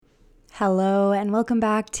Hello, and welcome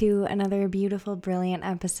back to another beautiful, brilliant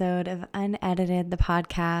episode of Unedited, the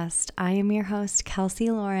podcast. I am your host,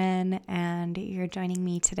 Kelsey Lauren, and you're joining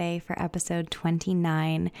me today for episode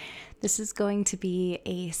 29. This is going to be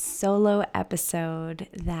a solo episode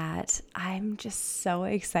that I'm just so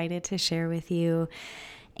excited to share with you.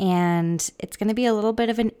 And it's going to be a little bit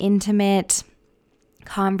of an intimate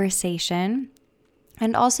conversation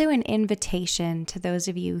and also an invitation to those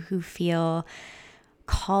of you who feel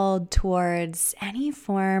called towards any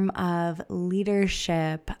form of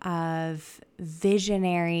leadership, of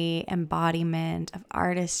visionary embodiment, of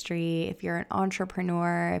artistry. If you're an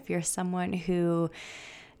entrepreneur, if you're someone who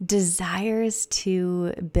desires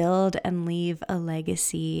to build and leave a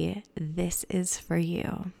legacy, this is for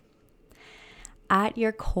you. At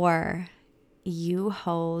your core, you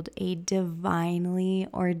hold a divinely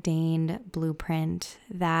ordained blueprint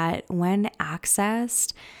that, when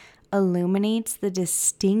accessed, illuminates the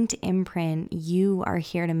distinct imprint you are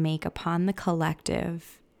here to make upon the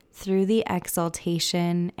collective through the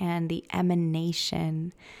exaltation and the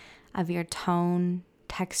emanation of your tone,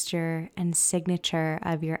 texture, and signature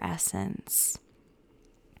of your essence.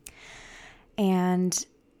 And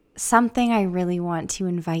something I really want to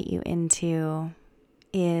invite you into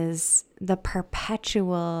is the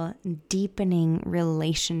perpetual deepening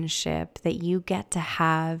relationship that you get to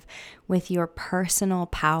have with your personal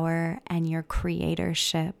power and your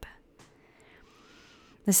creatorship.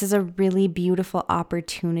 This is a really beautiful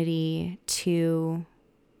opportunity to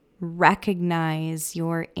recognize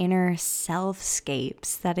your inner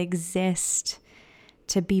self-scapes that exist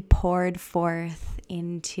to be poured forth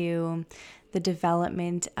into the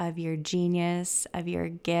development of your genius, of your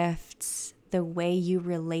gifts, the way you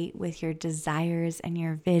relate with your desires and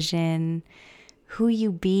your vision, who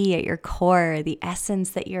you be at your core, the essence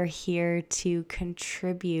that you're here to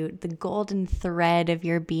contribute, the golden thread of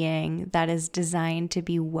your being that is designed to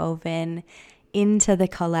be woven into the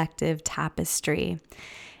collective tapestry.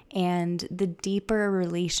 And the deeper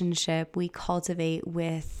relationship we cultivate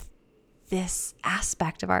with this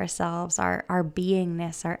aspect of ourselves, our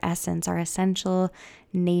beingness, our essence, our essential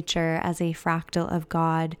nature as a fractal of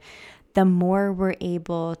God, the more we're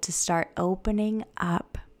able to start opening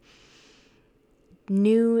up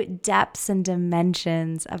new depths and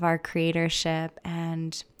dimensions of our creatorship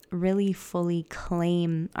and really fully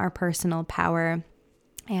claim our personal power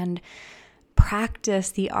and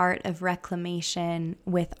practice the art of reclamation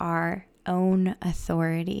with our own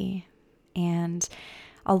authority. And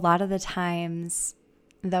a lot of the times,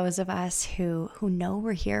 those of us who know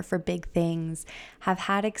we're here for big things have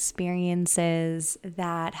had experiences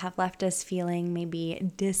that have left us feeling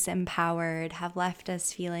maybe disempowered, have left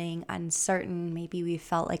us feeling uncertain. Maybe we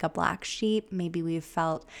felt like a black sheep. Maybe we've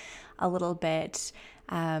felt a little bit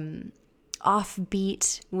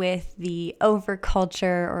offbeat with the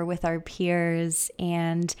overculture or with our peers.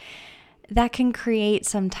 And that can create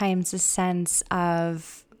sometimes a sense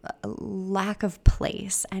of lack of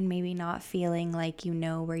place and maybe not feeling like you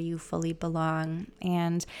know where you fully belong.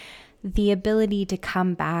 And the ability to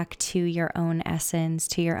come back to your own essence,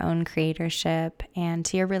 to your own creatorship, and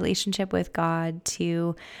to your relationship with God,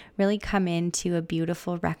 to really come into a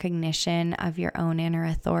beautiful recognition of your own inner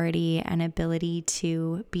authority and ability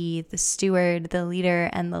to be the steward, the leader,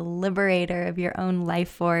 and the liberator of your own life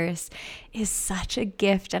force is such a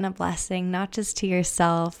gift and a blessing, not just to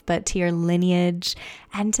yourself, but to your lineage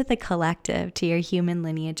and to the collective, to your human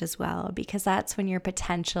lineage as well, because that's when your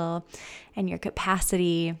potential and your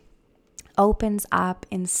capacity opens up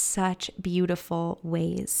in such beautiful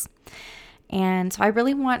ways. And so I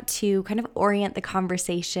really want to kind of orient the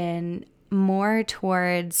conversation more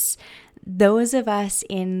towards those of us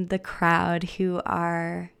in the crowd who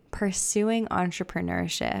are pursuing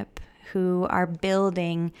entrepreneurship, who are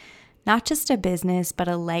building not just a business, but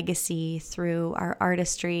a legacy through our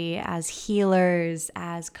artistry as healers,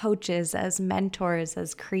 as coaches, as mentors,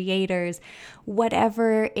 as creators,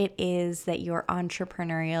 whatever it is that your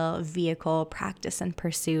entrepreneurial vehicle, practice, and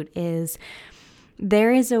pursuit is.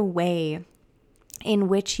 There is a way in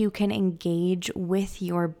which you can engage with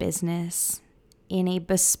your business in a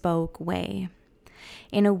bespoke way,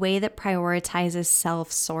 in a way that prioritizes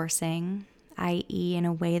self-sourcing, i.e. in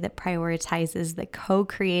a way that prioritizes the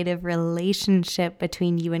co-creative relationship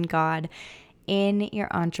between you and God in your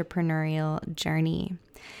entrepreneurial journey.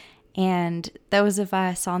 And those of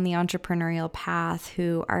us on the entrepreneurial path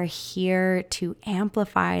who are here to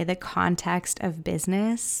amplify the context of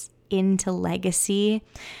business into legacy,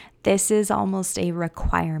 this is almost a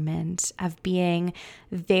requirement of being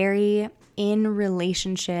very in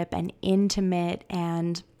relationship and intimate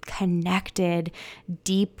and connected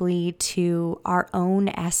deeply to our own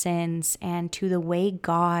essence and to the way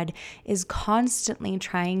God is constantly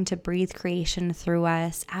trying to breathe creation through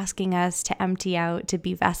us, asking us to empty out, to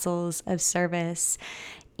be vessels of service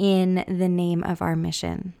in the name of our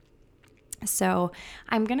mission. So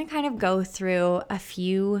I'm going to kind of go through a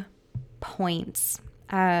few points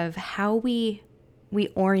of how we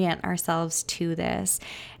orient ourselves to this.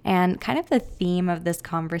 And kind of the theme of this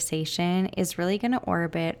conversation is really going to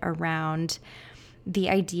orbit around the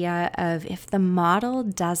idea of, if the model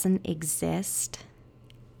doesn't exist,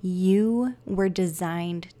 you were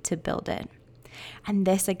designed to build it. And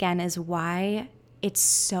this, again, is why it's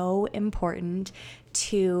so important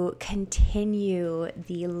to continue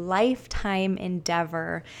the lifetime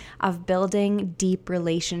endeavor of building deep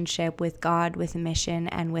relationship with God, with mission,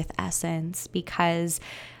 and with essence, because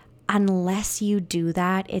unless you do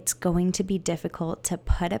that, it's going to be difficult to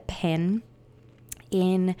put a pin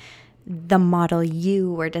in the model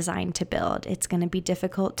you were designed to build. It's going to be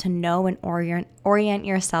difficult to know and orient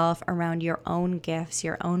yourself around your own gifts,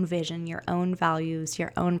 your own vision, your own values,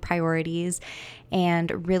 your own priorities,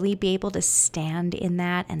 and really be able to stand in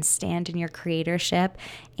that and stand in your creatorship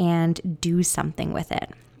and do something with it.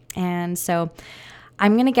 And so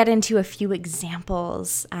I'm going to get into a few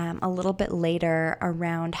examples a little bit later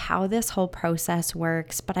around how this whole process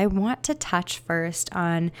works, but I want to touch first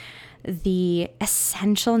on the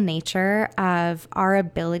essential nature of our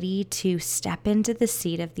ability to step into the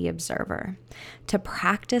seat of the observer, to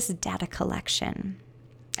practice data collection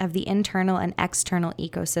of the internal and external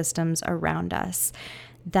ecosystems around us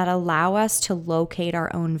that allow us to locate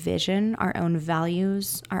our own vision, our own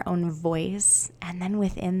values, our own voice, and then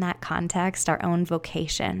within that context, our own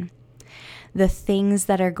vocation. The things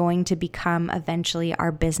that are going to become eventually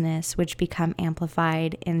our business, which become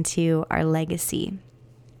amplified into our legacy.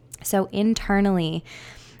 So internally,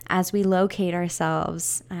 as we locate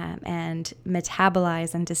ourselves and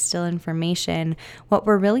metabolize and distill information, what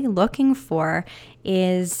we're really looking for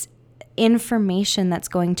is information that's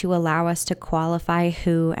going to allow us to qualify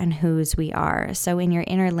who and whose we are. So in your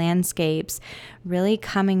inner landscapes, really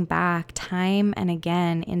coming back time and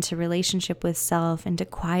again into relationship with self, into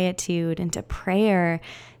quietude, into prayer,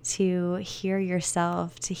 to hear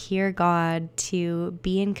yourself, to hear God, to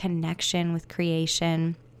be in connection with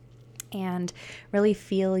creation, and really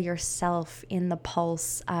feel yourself in the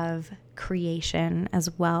pulse of creation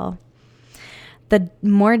as well. The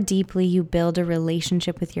more deeply you build a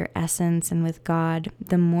relationship with your essence and with God,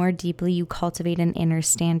 the more deeply you cultivate an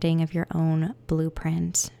understanding of your own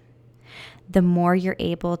blueprint. The more you're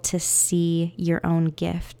able to see your own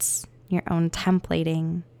gifts, your own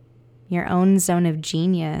templating, your own zone of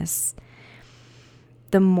genius,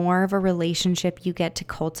 the more of a relationship you get to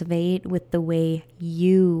cultivate with the way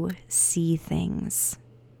you see things,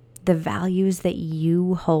 the values that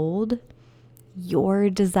you hold, your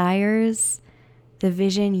desires, the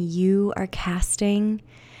vision you are casting.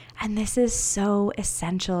 And this is so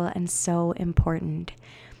essential and so important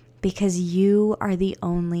because you are the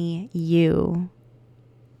only you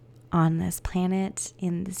on this planet,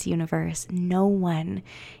 in this universe. No one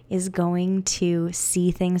is going to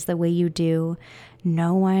see things the way you do.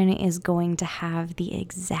 No one is going to have the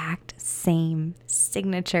exact same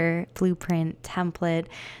signature, blueprint, template,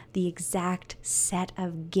 the exact set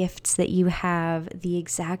of gifts that you have, the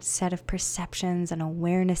exact set of perceptions and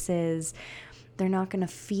awarenesses. They're not going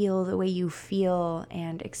to feel the way you feel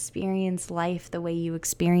and experience life the way you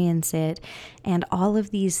experience it. And all of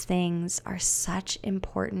these things are such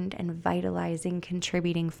important and vitalizing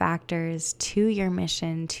contributing factors to your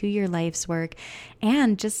mission, to your life's work,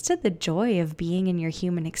 and just to the joy of being in your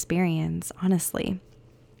human experience, honestly.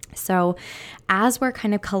 So as we're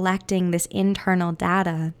kind of collecting this internal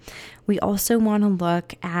data, we also want to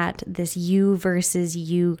look at this you versus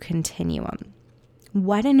you continuum.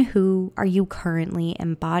 What and who are you currently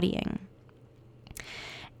embodying?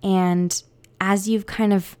 And as you've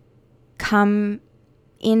kind of come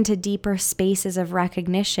into deeper spaces of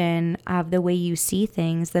recognition of the way you see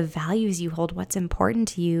things, the values you hold, what's important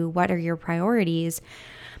to you, what are your priorities,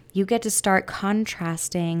 you get to start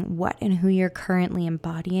contrasting what and who you're currently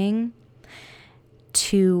embodying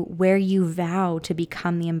to where you vow to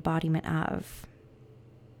become the embodiment of.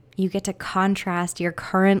 You get to contrast your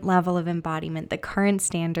current level of embodiment, the current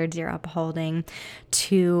standards you're upholding,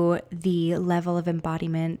 to the level of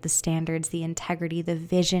embodiment, the standards, the integrity, the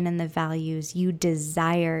vision, and the values you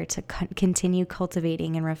desire to continue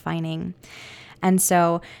cultivating and refining. And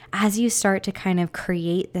so as you start to kind of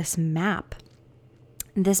create this map,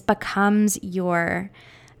 this becomes your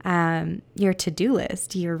your to-do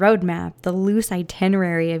list, your roadmap, the loose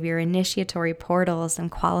itinerary of your initiatory portals and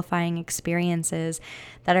qualifying experiences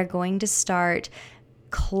that are going to start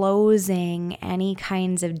closing any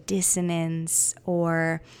kinds of dissonance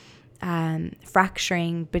or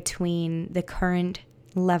fracturing between the current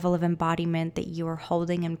level of embodiment that you are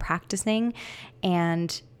holding and practicing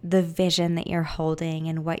and the vision that you're holding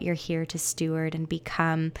and what you're here to steward and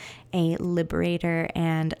become a liberator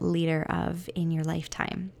and leader of in your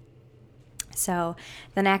lifetime. So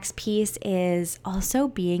the next piece is also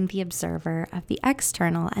being the observer of the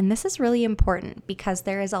external. And this is really important because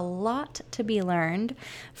there is a lot to be learned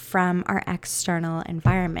from our external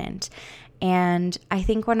environment. And I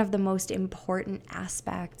think one of the most important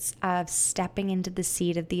aspects of stepping into the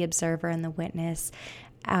seat of the observer and the witness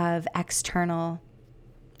of external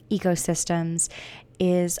ecosystems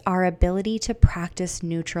is our ability to practice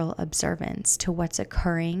neutral observance to what's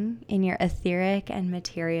occurring in your etheric and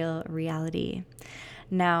material reality.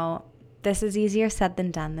 Now, this is easier said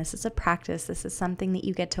than done. This is a practice. This is something that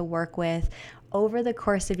you get to work with over the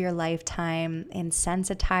course of your lifetime in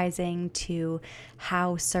sensitizing to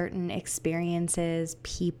how certain experiences,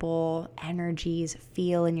 people, energies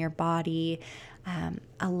feel in your body,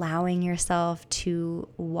 allowing yourself to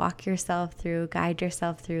walk yourself through, guide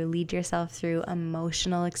yourself through, lead yourself through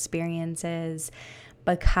emotional experiences,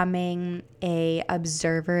 becoming an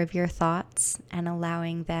observer of your thoughts and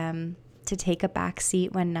allowing them to take a back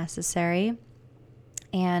seat when necessary,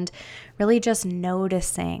 and really just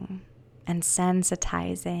noticing and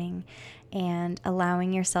sensitizing and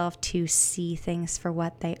allowing yourself to see things for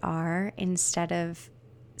what they are instead of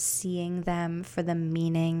seeing them for the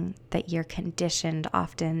meaning that you're conditioned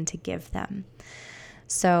often to give them.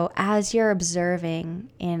 So as you're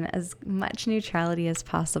observing in as much neutrality as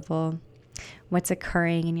possible what's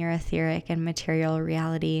occurring in your etheric and material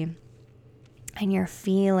reality, and you're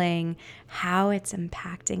feeling how it's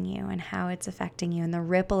impacting you and how it's affecting you and the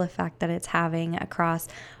ripple effect that it's having across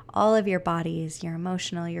all of your bodies, your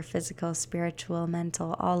emotional, your physical, spiritual,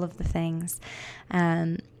 mental, all of the things,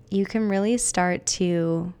 you can really start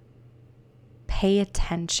to pay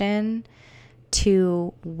attention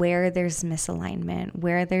to where there's misalignment,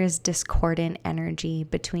 where there's discordant energy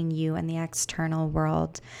between you and the external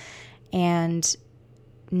world, and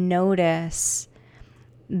notice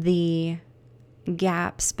the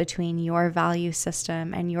gaps between your value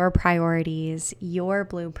system and your priorities, your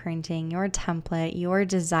blueprinting, your template, your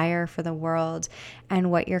desire for the world, and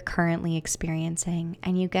what you're currently experiencing.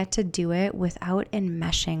 And you get to do it without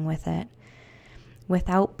enmeshing with it,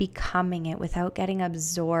 without becoming it, without getting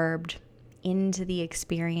absorbed into the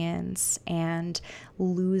experience and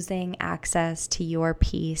losing access to your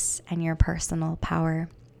peace and your personal power.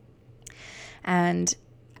 And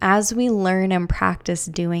as we learn and practice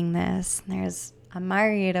doing this, there's a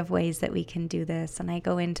myriad of ways that we can do this. And I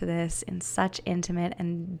go into this in such intimate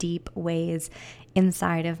and deep ways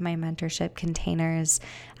inside of my mentorship containers.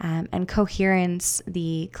 And Coherence,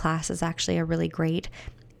 the class, is actually a really great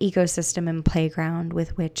ecosystem and playground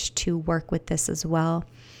with which to work with this as well.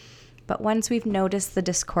 But once we've noticed the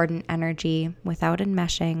discordant energy without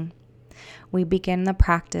enmeshing, we begin the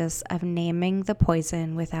practice of naming the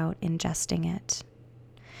poison without ingesting it.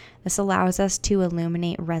 This allows us to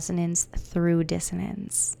illuminate resonance through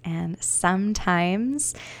dissonance. And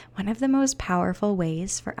sometimes one of the most powerful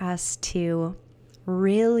ways for us to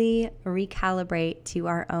really recalibrate to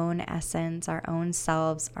our own essence, our own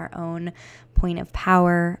selves, our own point of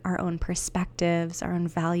power, our own perspectives, our own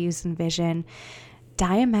values and vision,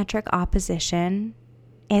 diametric opposition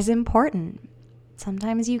is important.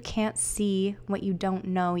 Sometimes you can't see what you don't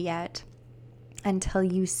know yet until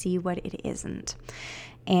you see what it isn't.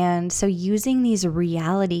 And so using these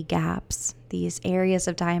reality gaps, these areas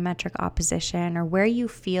of diametric opposition, or where you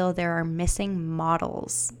feel there are missing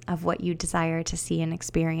models of what you desire to see and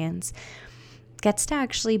experience, gets to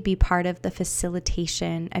actually be part of the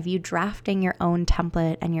facilitation of you drafting your own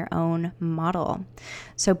template and your own model.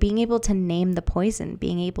 So being able to name the poison,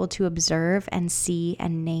 being able to observe and see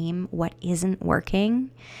and name what isn't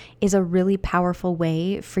working is a really powerful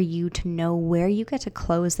way for you to know where you get to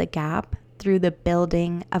close the gap through the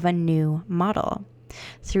building of a new model.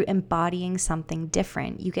 Through embodying something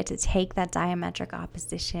different, you get to take that diametric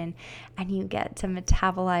opposition and you get to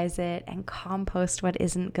metabolize it and compost what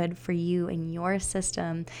isn't good for you in your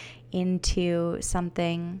system into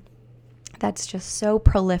something that's just so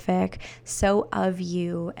prolific, so of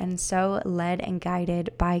you, and so led and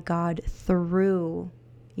guided by God through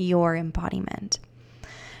your embodiment.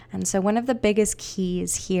 And so one of the biggest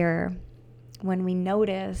keys here, when we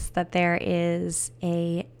notice that there is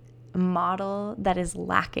a model that is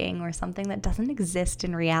lacking or something that doesn't exist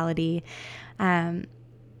in reality,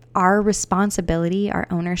 our responsibility, our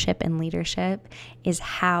ownership and leadership is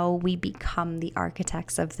how we become the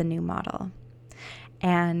architects of the new model.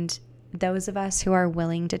 And those of us who are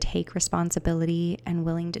willing to take responsibility and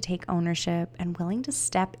willing to take ownership and willing to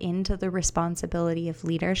step into the responsibility of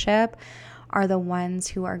leadership are the ones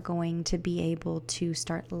who are going to be able to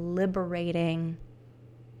start liberating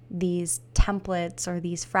these templates or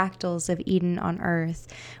these fractals of Eden on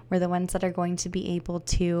earth. We're the ones that are going to be able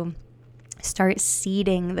to start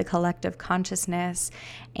seeding the collective consciousness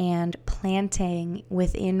and planting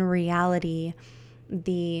within reality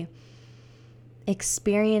the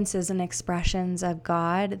experiences and expressions of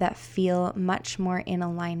God that feel much more in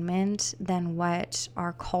alignment than what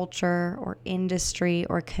our culture or industry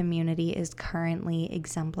or community is currently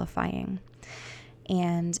exemplifying.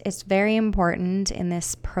 And it's very important in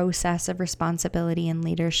this process of responsibility and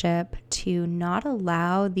leadership to not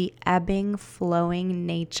allow the ebbing, flowing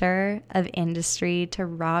nature of industry to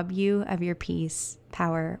rob you of your peace,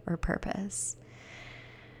 power, or purpose.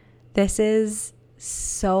 This is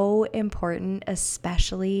so important,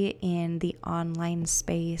 especially in the online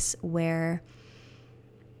space where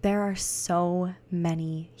there are so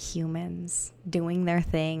many humans doing their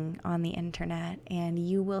thing on the internet, and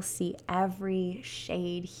you will see every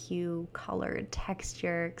shade, hue, color,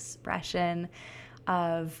 texture, expression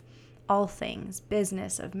of all things: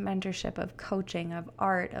 business, of mentorship, of coaching, of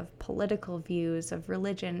art, of political views, of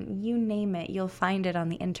religion, you name it, you'll find it on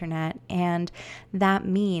the internet. And that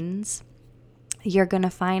means you're going to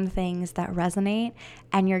find things that resonate,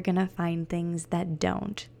 and you're going to find things that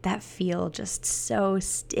don't, that feel just so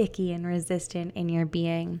sticky and resistant in your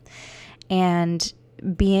being. And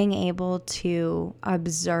being able to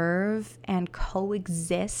observe and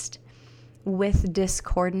coexist with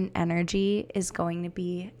discordant energy is going to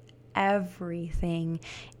be everything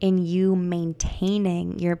in you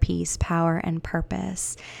maintaining your peace, power, and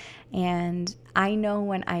purpose. And I know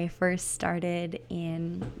when I first started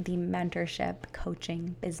in the mentorship,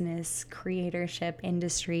 coaching, business, creatorship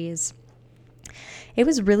industries, it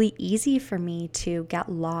was really easy for me to get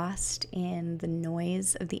lost in the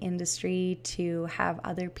noise of the industry, to have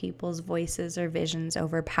other people's voices or visions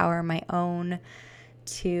overpower my own,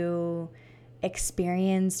 to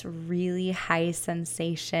experience really high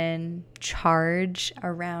sensation charge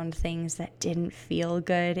around things that didn't feel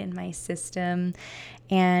good in my system.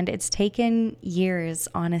 And it's taken years,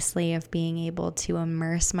 honestly, of being able to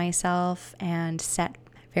immerse myself and set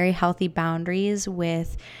very healthy boundaries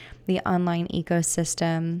with the online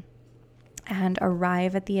ecosystem and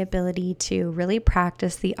arrive at the ability to really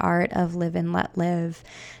practice the art of live and let live,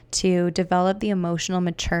 to develop the emotional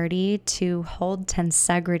maturity to hold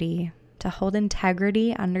tensegrity, to hold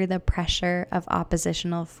integrity under the pressure of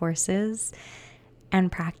oppositional forces,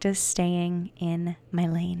 and practice staying in my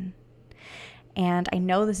lane. And I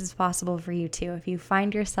know this is possible for you too. If you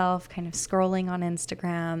find yourself kind of scrolling on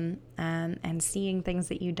Instagram and seeing things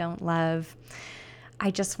that you don't love, I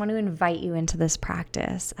just want to invite you into this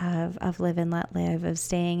practice of live and let live, of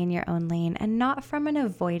staying in your own lane, and not from an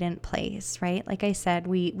avoidant place, right? Like I said,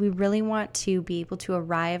 we really want to be able to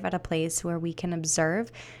arrive at a place where we can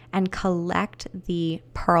observe and collect the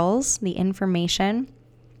pearls, the information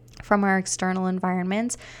from our external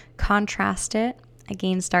environment, contrast it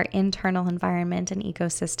against our internal environment and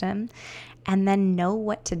ecosystem, and then know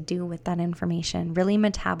what to do with that information, really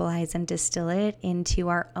metabolize and distill it into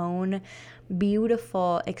our own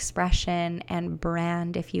beautiful expression and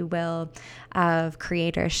brand, if you will, of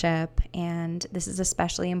creatorship. And this is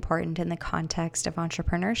especially important in the context of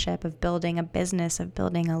entrepreneurship, of building a business, of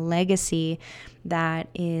building a legacy that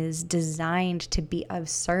is designed to be of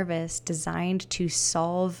service, designed to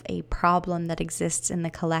solve a problem that exists in the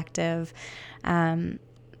collective.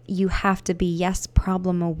 You have to be, yes,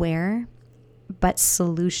 problem aware, but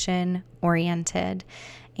solution oriented.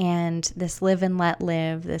 And this live and let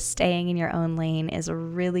live, this staying in your own lane, is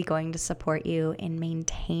really going to support you in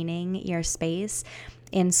maintaining your space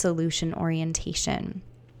in solution orientation.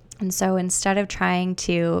 And so instead of trying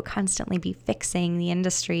to constantly be fixing the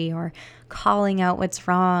industry or calling out what's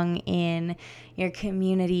wrong in your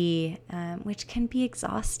community, which can be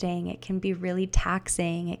exhausting, it can be really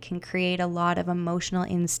taxing, it can create a lot of emotional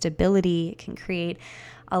instability, it can create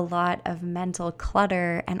a lot of mental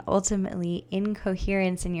clutter and ultimately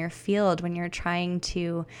incoherence in your field when you're trying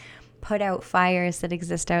to put out fires that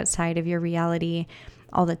exist outside of your reality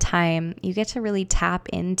all the time. You get to really tap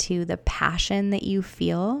into the passion that you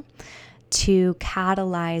feel to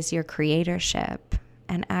catalyze your creatorship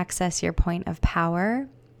and access your point of power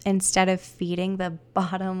instead of feeding the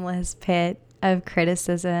bottomless pit of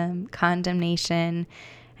criticism, condemnation,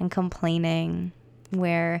 and complaining,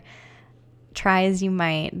 where try as you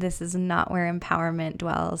might, this is not where empowerment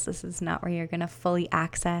dwells. This is not where you're going to fully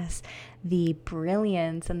access the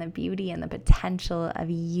brilliance and the beauty and the potential of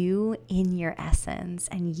you in your essence,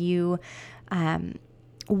 and you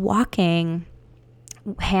walking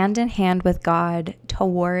hand in hand with God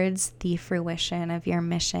towards the fruition of your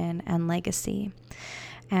mission and legacy.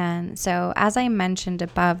 And so, as I mentioned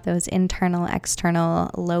above, those internal, external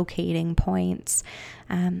locating points,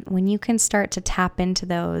 when you can start to tap into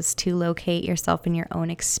those to locate yourself in your own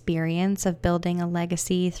experience of building a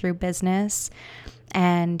legacy through business,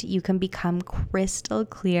 and you can become crystal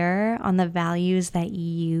clear on the values that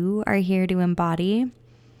you are here to embody,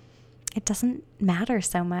 it doesn't matter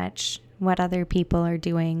so much what other people are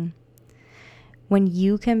doing. When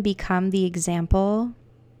you can become the example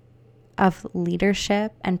of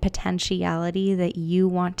leadership and potentiality that you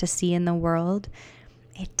want to see in the world,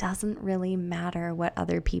 it doesn't really matter what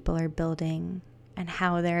other people are building and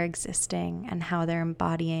how they're existing and how they're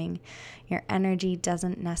embodying. Your energy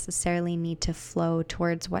doesn't necessarily need to flow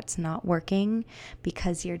towards what's not working,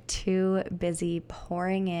 because you're too busy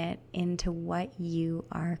pouring it into what you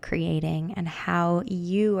are creating and how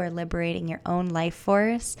you are liberating your own life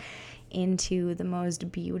force into the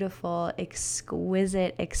most beautiful,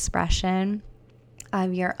 exquisite expression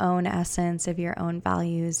of your own essence, of your own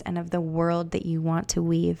values, and of the world that you want to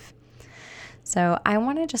weave. So I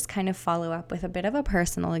want to just kind of follow up with a bit of a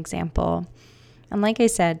personal example. And like I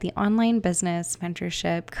said, the online business,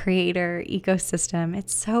 mentorship, creator ecosystem,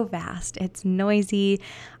 it's so vast, it's noisy.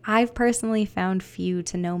 I've personally found few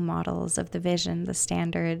to no models of the vision, the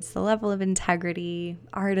standards, the level of integrity,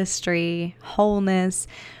 artistry, wholeness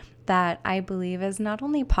that I believe is not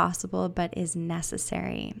only possible, but is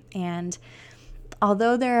necessary. And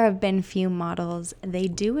although there have been few models, they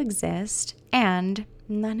do exist, and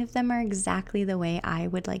none of them are exactly the way I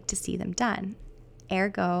would like to see them done.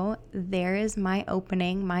 Ergo, there is my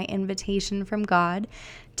opening, my invitation from God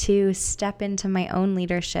to step into my own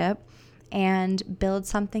leadership and build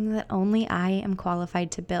something that only I am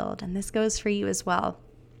qualified to build. And this goes for you as well.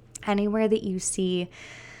 Anywhere that you see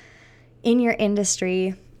in your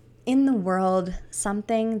industry, in the world,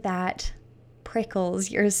 something that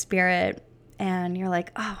prickles your spirit and you're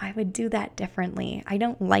like, oh, I would do that differently, I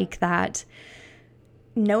don't like that.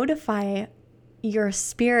 Notify your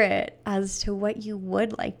spirit as to what you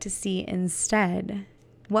would like to see instead.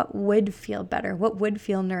 What would feel better? What would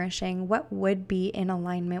feel nourishing? What would be in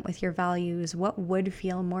alignment with your values? What would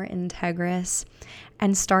feel more integrous?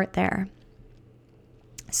 And start there.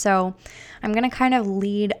 So I'm going to kind of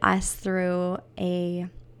lead us through a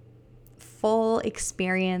full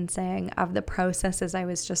experiencing of the processes I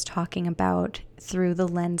was just talking about through the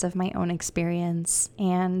lens of my own experience.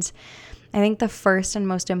 And I think the first and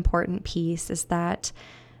most important piece is that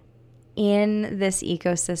in this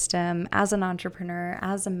ecosystem, as an entrepreneur,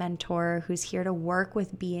 as a mentor who's here to work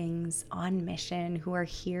with beings on mission, who are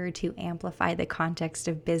here to amplify the context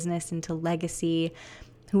of business into legacy,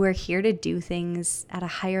 who are here to do things at a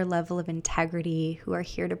higher level of integrity, who are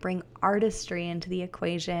here to bring artistry into the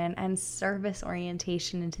equation and service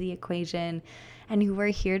orientation into the equation, and who are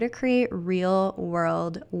here to create real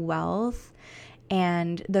world wealth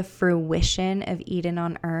and the fruition of Eden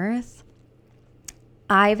on earth,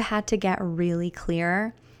 I've had to get really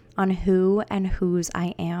clear on who and whose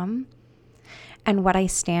I am and what I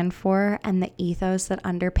stand for and the ethos that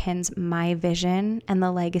underpins my vision and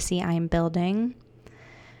the legacy I'm building,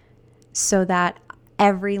 so that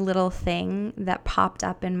every little thing that popped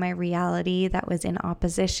up in my reality that was in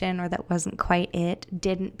opposition or that wasn't quite it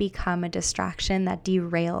didn't become a distraction that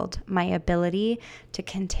derailed my ability to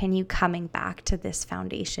continue coming back to this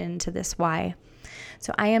foundation, to this why.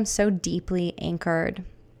 So I am so deeply anchored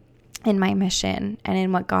in my mission and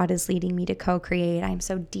in what God is leading me to co-create. I'm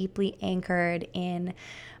so deeply anchored in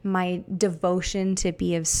my devotion to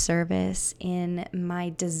be of service, in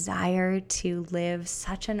my desire to live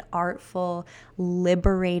such an artful,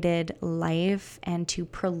 liberated life and to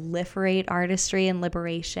proliferate artistry and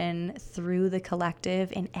liberation through the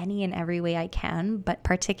collective in any and every way I can, but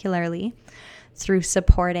particularly through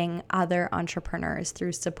supporting other entrepreneurs,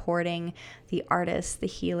 through supporting the artists, the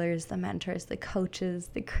healers, the mentors, the coaches,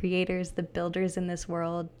 the creators, the builders in this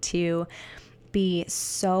world to be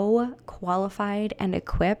so qualified and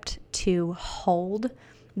equipped to hold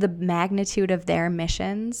the magnitude of their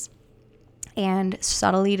missions and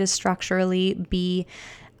subtly to structurally be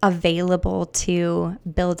available to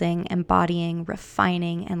building, embodying,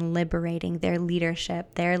 refining, and liberating their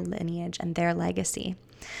leadership, their lineage, and their legacy.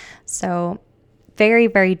 So very,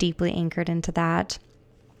 very deeply anchored into that.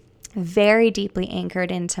 very deeply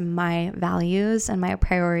anchored into my values and my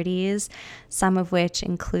priorities, some of which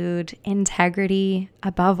include integrity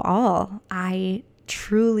above all. I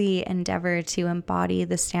truly endeavor to embody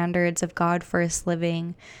the standards of God first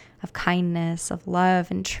living, of kindness, of love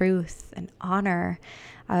and truth and honor,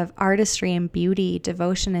 of artistry and beauty,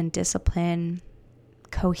 devotion and discipline,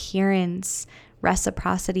 coherence,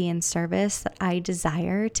 reciprocity and service that I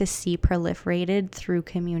desire to see proliferated through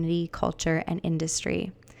community, culture, and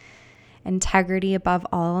industry. Integrity above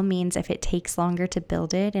all means if it takes longer to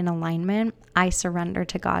build it in alignment, I surrender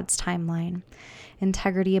to God's timeline.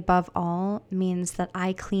 Integrity above all means that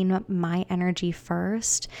I clean up my energy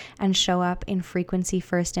first and show up in frequency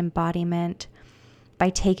first embodiment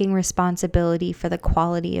by taking responsibility for the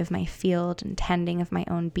quality of my field and tending of my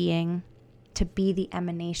own being, to be the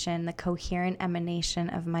emanation, the coherent emanation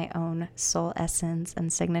of my own soul essence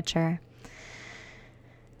and signature.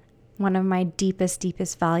 One of my deepest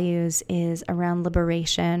values is around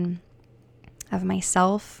liberation of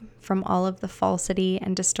myself from all of the falsity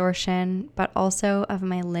and distortion, but also of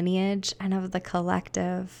my lineage and of the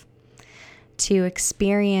collective, to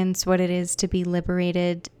experience what it is to be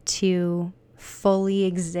liberated, to fully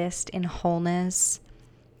exist in wholeness,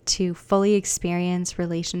 to fully experience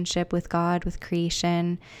relationship with God, with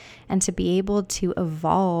creation, and to be able to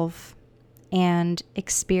evolve and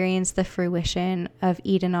experience the fruition of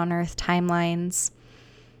Eden on Earth timelines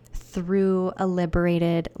through a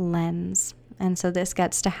liberated lens. And so this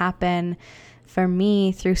gets to happen for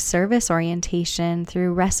me through service orientation,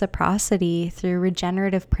 through reciprocity, through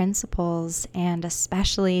regenerative principles, and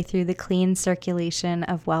especially through the clean circulation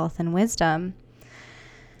of wealth and wisdom.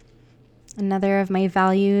 Another of my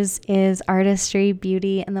values is artistry,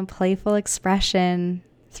 beauty, and the playful expression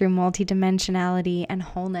through multidimensionality and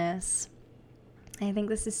wholeness. I think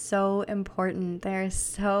this is so important. There's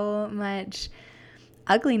so much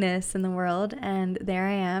ugliness in the world, and there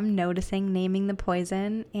I am noticing, naming the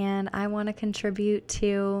poison, and I want to contribute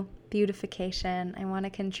to beautification. I want to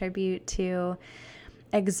contribute to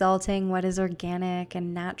exalting what is organic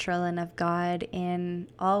and natural and of God in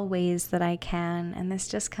all ways that I can, and this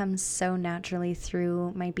just comes so naturally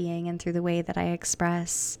through my being and through the way that I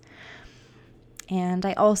express. And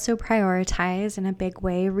I also prioritize in a big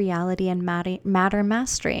way reality and matter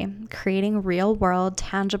mastery, creating real world,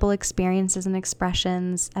 tangible experiences and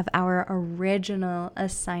expressions of our original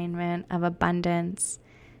assignment of abundance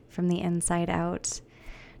from the inside out.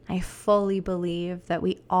 I fully believe that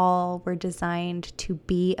we all were designed to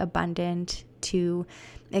be abundant, to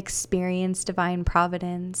experience divine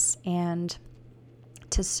providence, and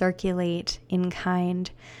to circulate in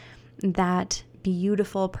kind that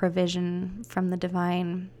beautiful provision from the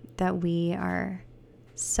divine that we are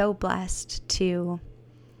so blessed to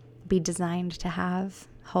be designed to have,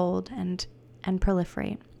 hold, and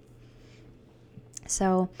proliferate.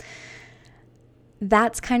 So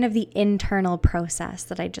that's kind of the internal process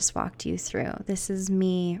that I just walked you through. This is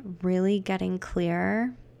me really getting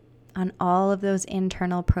clear on all of those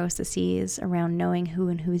internal processes around knowing who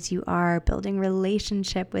and whose you are, building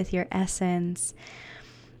relationship with your essence,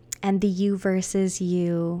 and the you versus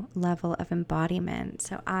you level of embodiment.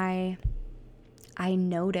 So I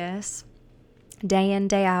notice day in,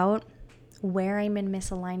 day out where I'm in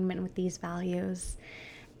misalignment with these values,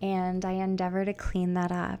 and I endeavor to clean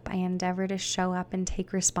that up. I endeavor to show up and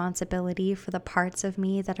take responsibility for the parts of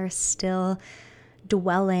me that are still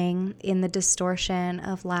dwelling in the distortion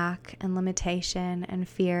of lack and limitation and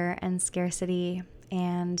fear and scarcity.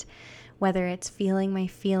 And whether it's feeling my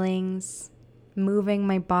feelings, moving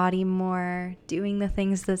my body more, doing the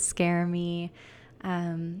things that scare me,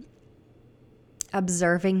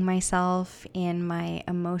 observing myself in my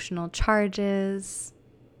emotional charges,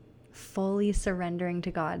 fully surrendering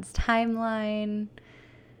to God's timeline,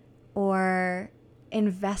 or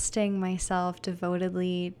investing myself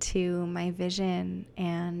devotedly to my vision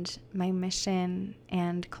and my mission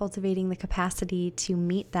and cultivating the capacity to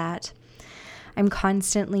meet that. I'm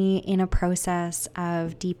constantly in a process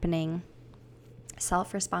of deepening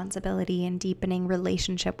self-responsibility and deepening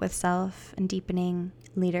relationship with self and deepening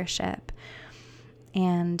leadership.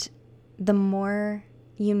 And the more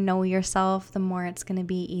you know yourself, the more it's going to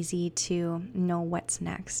be easy to know what's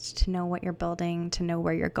next, to know what you're building, to know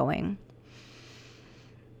where you're going.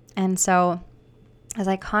 And so as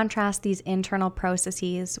I contrast these internal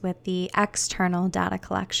processes with the external data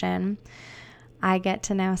collection, I get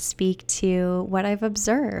to now speak to what I've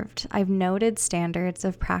observed. I've noted standards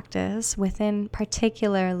of practice within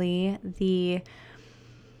particularly the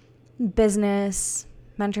business,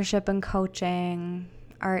 mentorship and coaching,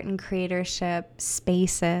 art and creatorship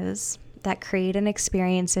spaces that create an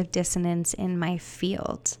experience of dissonance in my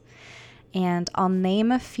field. And I'll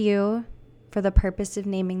name a few for the purpose of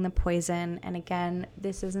naming the poison. And again,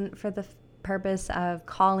 this isn't for the purpose of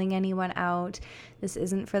calling anyone out. This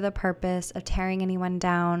isn't for the purpose of tearing anyone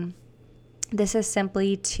down. This is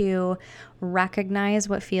simply to recognize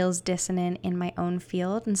what feels dissonant in my own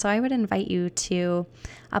field. And so I would invite you to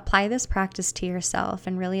apply this practice to yourself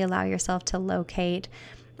and really allow yourself to locate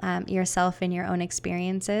yourself in your own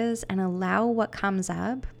experiences and allow what comes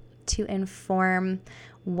up to inform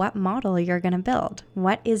what model you're going to build.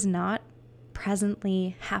 What is not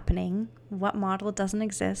presently happening? What model doesn't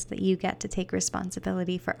exist that you get to take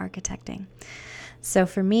responsibility for architecting? So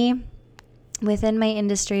for me, within my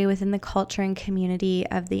industry, within the culture and community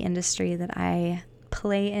of the industry that I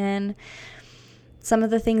play in, some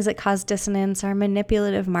of the things that cause dissonance are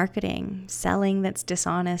manipulative marketing, selling that's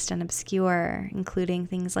dishonest and obscure, including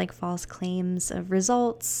things like false claims of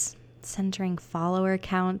results, centering follower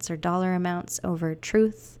counts or dollar amounts over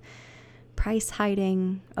truth, price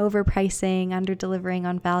hiding, overpricing, underdelivering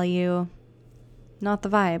on value. Not the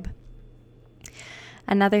vibe.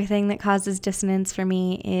 Another thing that causes dissonance for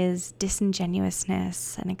me is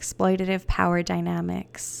disingenuousness and exploitative power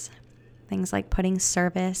dynamics. Things like putting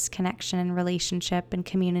service, connection, relationship, and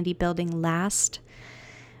community building last,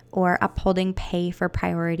 or upholding pay for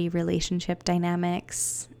priority relationship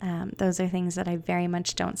dynamics. Those are things that I very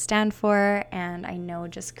much don't stand for, and I know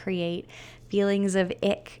just create feelings of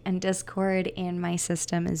ick and discord in my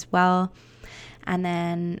system as well. And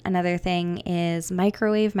then another thing is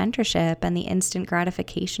microwave mentorship and the instant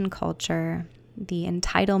gratification culture, the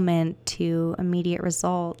entitlement to immediate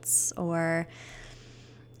results, or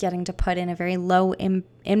getting to put in a very low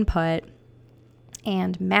input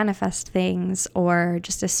and manifest things, or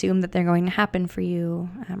just assume that they're going to happen for you,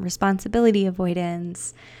 responsibility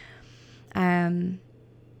avoidance,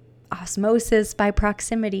 osmosis by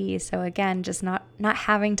proximity. So again, just not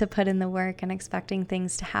having to put in the work and expecting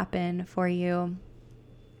things to happen for you.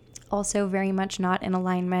 Also very much not in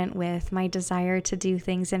alignment with my desire to do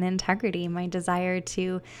things in integrity, my desire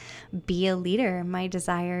to be a leader, my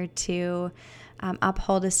desire to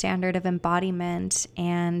uphold a standard of embodiment.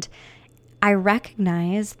 And I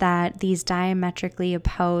recognize that these diametrically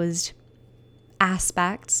opposed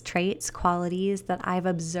aspects, traits, qualities that I've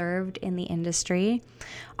observed in the industry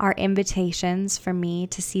are invitations for me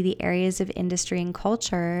to see the areas of industry and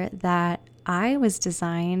culture that I was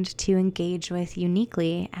designed to engage with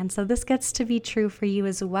uniquely. And so this gets to be true for you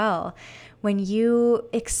as well. When you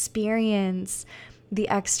experience the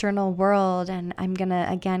external world, and I'm going to,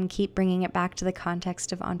 again, keep bringing it back to the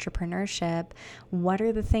context of entrepreneurship, what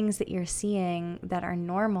are the things that you're seeing that are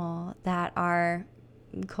normal, that are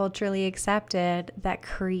culturally accepted, that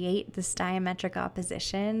create this diametric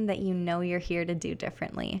opposition that you know you're here to do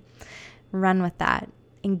differently? Run with that.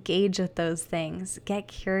 Engage with those things. Get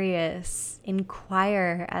curious.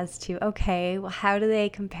 Inquire as to, okay, well, how do they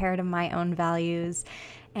compare to my own values?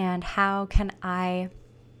 And how can I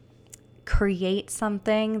create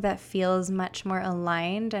something that feels much more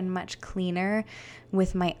aligned and much cleaner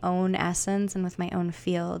with my own essence and with my own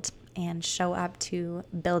field, and show up to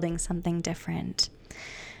building something different?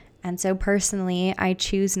 And so personally, I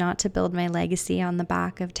choose not to build my legacy on the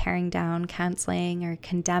back of tearing down, canceling, or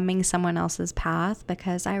condemning someone else's path,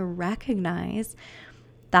 because I recognize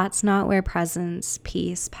that's not where presence,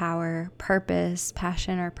 peace, power, purpose,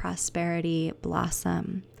 passion, or prosperity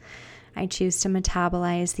blossom. I choose to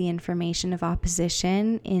metabolize the information of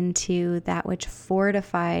opposition into that which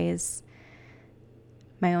fortifies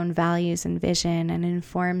my own values and vision and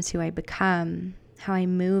informs who I become, how I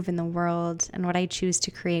move in the world, and what I choose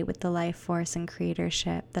to create with the life force and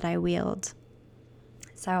creatorship that I wield.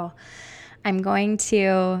 So I'm going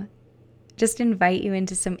to just invite you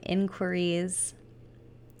into some inquiries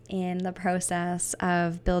in the process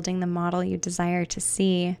of building the model you desire to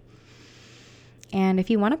see. And if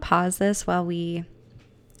you want to pause this while we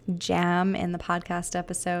jam in the podcast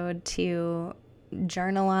episode to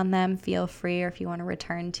journal on them, feel free. Or if you want to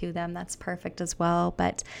return to them, that's perfect as well.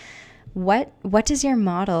 But what does your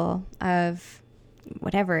model of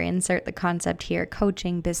whatever, insert the concept here,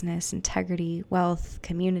 coaching, business, integrity, wealth,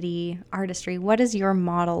 community, artistry, what does your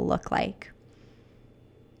model look like?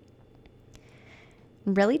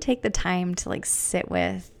 Really take the time to sit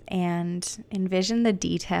with and envision the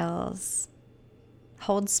details.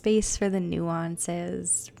 Hold space for the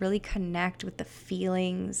nuances, really connect with the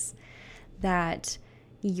feelings that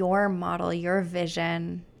your model, your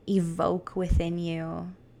vision evoke within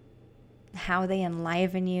you, how they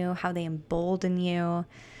enliven you, how they embolden you,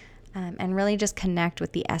 and really just connect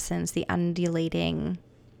with the essence, the undulating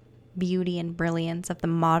beauty and brilliance of the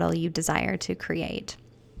model you desire to create.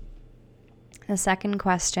 The second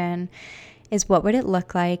question is what would it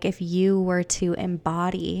look like if you were to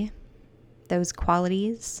embody those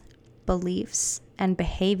qualities, beliefs, and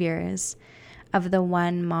behaviors of the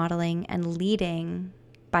one modeling and leading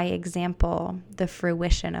by example the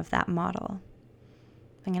fruition of that model?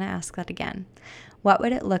 I'm going to ask that again. What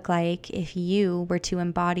would it look like if you were to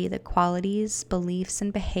embody the qualities, beliefs,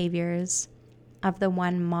 and behaviors of the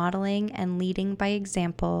one modeling and leading by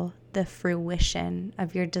example the fruition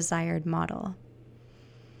of your desired model?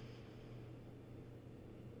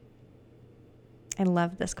 I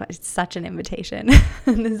love this question. It's such an invitation.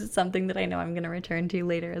 This is something that I know I'm going to return to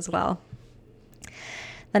later as well.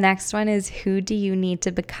 The next one is, who do you need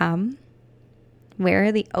to become? Where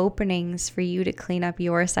are the openings for you to clean up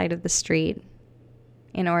your side of the street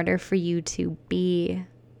in order for you to be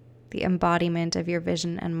the embodiment of your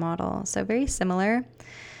vision and model? So very similar.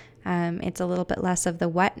 It's a little bit less of the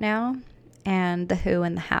what now and the who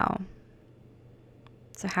and the how.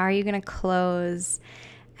 So how are you going to close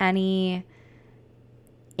any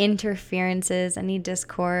interferences, any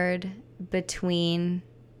discord between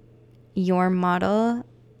your model,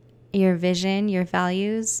 your vision, your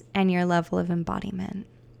values, and your level of embodiment?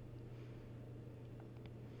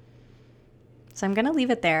 So I'm going to leave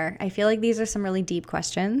it there. I feel like these are some really deep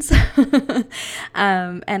questions.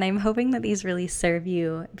 And I'm hoping that these really serve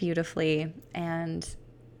you beautifully. And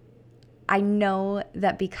I know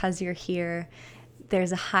that because you're here,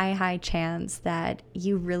 there's a high chance that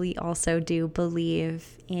you really also do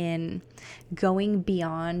believe in going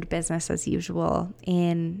beyond business as usual,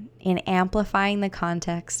 in amplifying the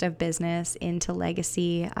context of business into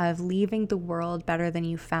legacy, of leaving the world better than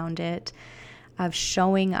you found it, of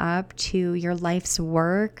showing up to your life's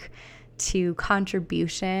work, to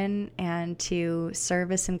contribution, and to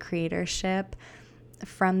service and creatorship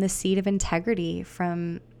from the seat of integrity,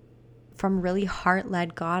 from really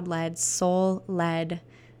heart-led, God-led, soul-led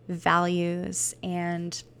values.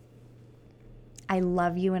 And I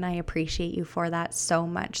love you and I appreciate you for that so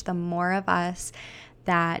much. The more of us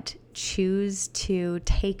that choose to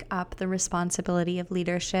take up the responsibility of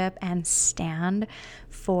leadership and stand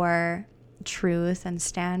for truth and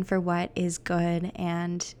stand for what is good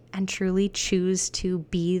and truly choose to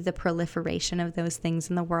be the proliferation of those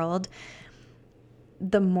things in the world,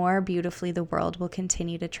 the more beautifully the world will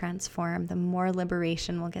continue to transform, the more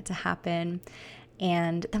liberation will get to happen,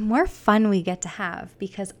 and the more fun we get to have.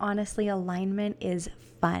 Because honestly, alignment is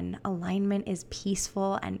fun. Alignment is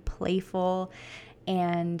peaceful and playful,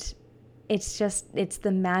 and it's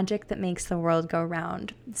the magic that makes the world go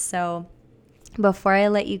round. So before I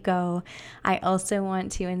let you go, I also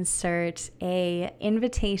want to insert an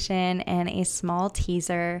invitation and a small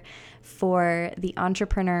teaser for the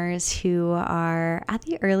entrepreneurs who are at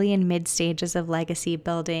the early and mid stages of legacy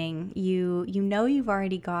building. You know you've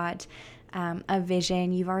already got a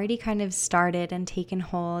vision. You've already kind of started and taken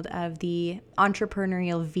hold of the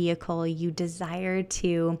entrepreneurial vehicle you desire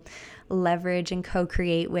to leverage and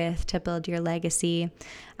co-create with to build your legacy.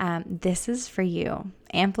 This is for you.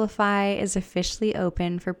 Amplify is officially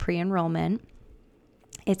open for pre-enrollment.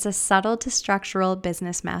 It's a subtle to structural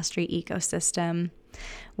business mastery ecosystem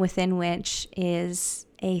within which is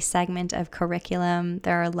a segment of curriculum.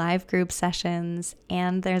 There are live group sessions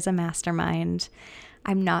and there's a mastermind.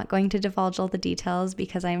 I'm not going to divulge all the details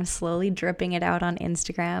because I'm slowly dripping it out on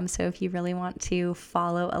Instagram. So if you really want to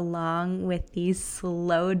follow along with the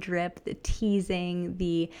slow drip, the teasing,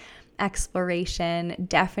 the exploration,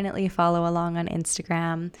 definitely follow along on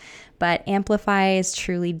Instagram. But Amplify is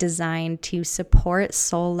truly designed to support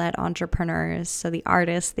soul-led entrepreneurs. So the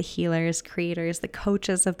artists, the healers, creators, the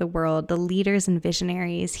coaches of the world, the leaders and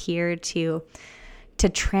visionaries here to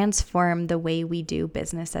transform the way we do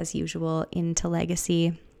business as usual into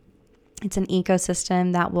legacy. It's an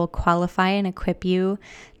ecosystem that will qualify and equip you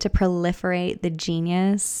to proliferate the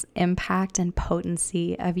genius, impact, and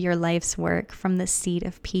potency of your life's work from the seat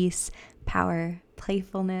of peace, power,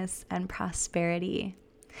 playfulness, and prosperity.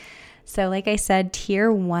 So like I said,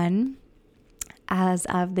 Tier 1, as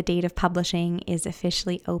of the date of publishing, is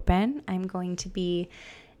officially open. I'm going to be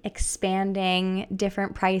expanding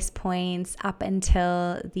different price points up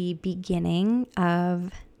until the beginning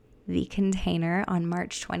of the container on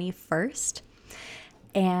March 21st.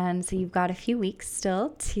 And so you've got a few weeks still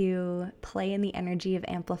to play in the energy of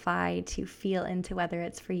Amplify, to feel into whether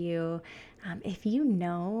it's for you. If you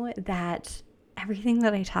know that everything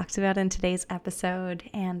that I talked about in today's episode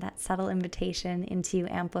and that subtle invitation into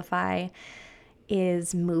Amplify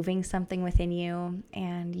is moving something within you,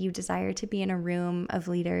 and you desire to be in a room of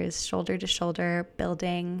leaders shoulder to shoulder,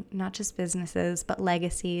 building not just businesses, but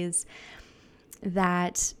legacies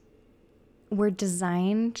that We're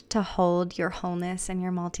designed to hold your wholeness and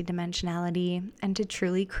your multidimensionality and to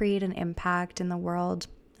truly create an impact in the world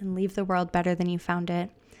and leave the world better than you found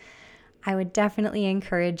it. I would definitely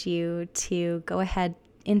encourage you to go ahead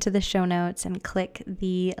into the show notes and click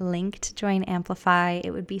the link to join Amplify.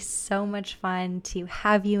 It would be so much fun to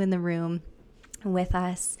have you in the room with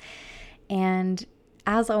us. And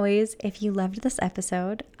as always, if you loved this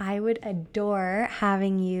episode, I would adore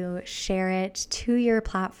having you share it to your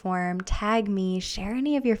platform, tag me, share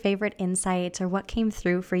any of your favorite insights or what came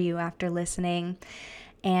through for you after listening.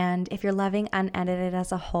 And if you're loving Unedited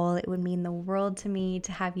as a whole, it would mean the world to me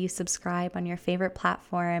to have you subscribe on your favorite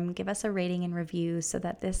platform, give us a rating and review so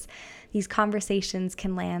that these conversations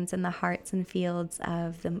can land in the hearts and fields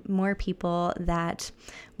of the more people that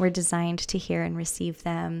were designed to hear and receive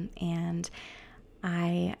them. And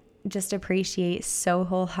I just appreciate so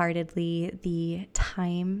wholeheartedly the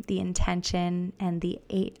time, the intention, and the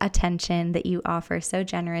attention that you offer so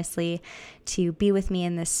generously to be with me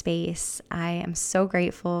in this space. I am so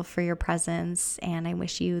grateful for your presence, and I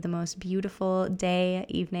wish you the most beautiful day,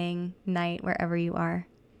 evening, night, wherever you are.